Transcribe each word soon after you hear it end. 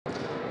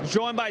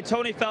joined by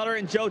Tony Felder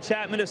and Joe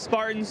Chatman of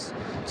Spartans.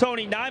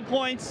 Tony, 9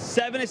 points,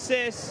 7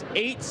 assists,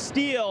 8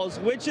 steals.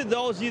 Which of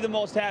those are you the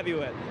most happy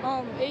with?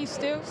 8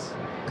 steals,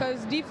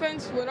 because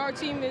defense with our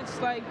team, it's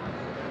like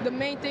the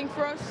main thing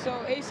for us,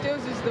 so 8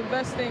 steals is the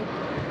best thing.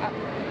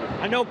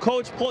 I know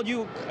Coach pulled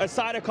you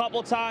aside a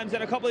couple times,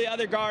 and a couple of the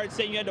other guards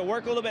saying you had to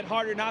work a little bit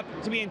harder not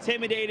to be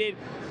intimidated.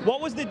 What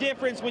was the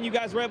difference when you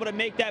guys were able to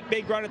make that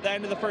big run at the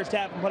end of the first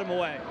half and put them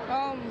away?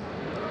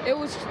 It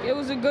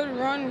was a good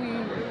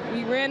run.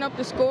 We ran up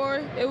the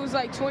score. It was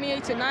like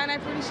 28-9,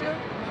 I'm pretty sure,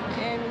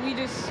 and we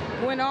just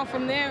went on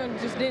from there and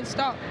just didn't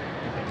stop.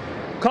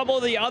 A couple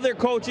of the other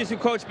coaches who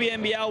coach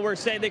BNBL were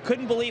saying they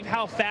couldn't believe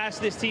how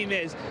fast this team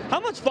is. How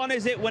much fun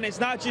is it when it's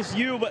not just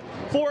you, but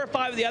 4 or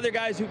 5 of the other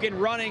guys who can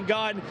run and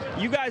gun?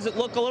 You guys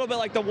look a little bit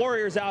like the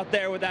Warriors out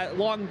there with that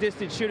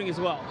long-distance shooting as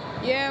well.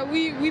 Yeah,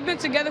 we've been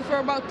together for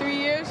about 3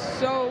 years,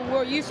 so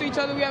we're used to each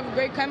other. We have a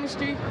great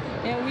chemistry,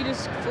 and we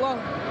just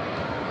flow.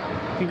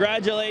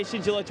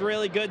 Congratulations, you looked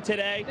really good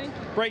today. Thank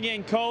you. Bring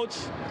in Coach.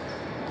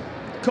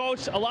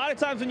 Coach, a lot of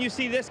times when you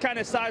see this kind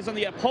of size on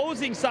the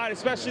opposing side,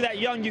 especially that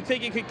young, you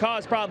think it could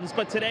cause problems.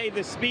 But today,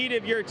 the speed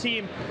of your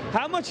team,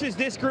 how much does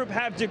this group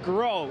have to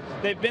grow?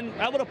 They've been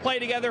able to play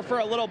together for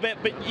a little bit,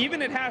 but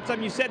even at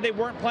halftime, you said they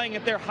weren't playing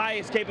at their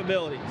highest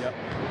capabilities. Yep.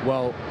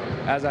 Well,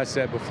 as I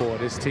said before,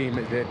 this team,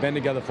 they've been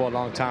together for a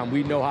long time.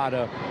 We know how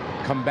to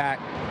combat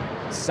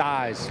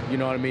size, you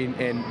know what I mean?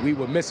 And we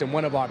were missing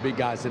one of our big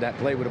guys to that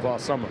play with us all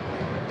summer.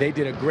 They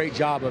did a great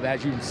job of,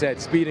 as you said,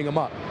 speeding them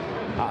up.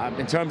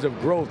 In terms of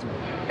growth,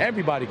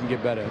 everybody can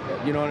get better.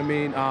 You know what I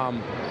mean?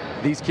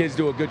 These kids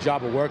do a good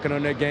job of working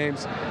on their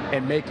games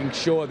and making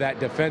sure that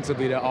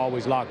defensively they're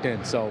always locked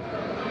in. So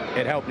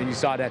it helped, and you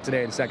saw that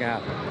today in the second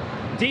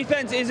half.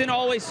 Defense isn't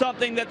always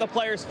something that the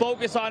players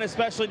focus on,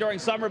 especially during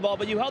summer ball,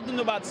 but you held them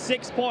to about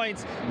 6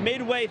 points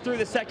midway through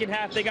the second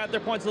half. They got their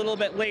points a little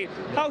bit late.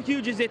 How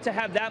huge is it to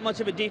have that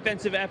much of a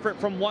defensive effort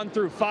from 1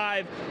 through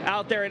 5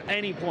 out there at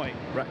any point?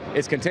 Right.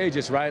 It's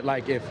contagious, right?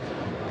 Like if,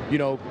 you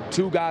know,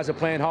 2 guys are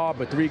playing hard,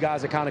 but 3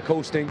 guys are kind of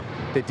coasting,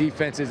 the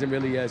defense isn't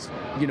really as,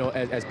 you know,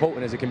 as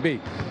potent as it can be.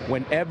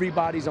 When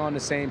everybody's on the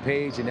same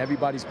page and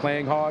everybody's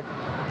playing hard,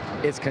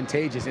 it's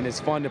contagious and it's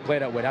fun to play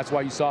that way. That's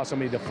why you saw so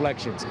many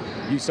deflections.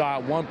 You saw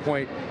at one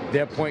point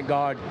their point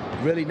guard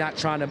really not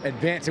trying to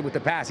advance it with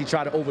the pass. He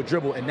tried to over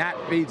dribble, and that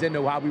feeds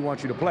into how we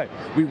want you to play.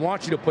 We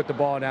want you to put the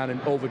ball down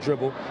and over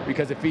dribble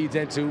because it feeds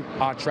into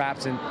our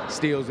traps and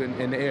steals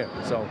in the air.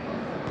 So,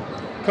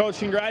 Coach,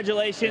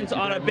 congratulations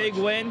on a big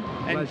win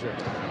and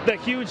the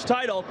huge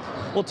title.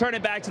 We'll turn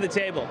it back to the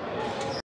table.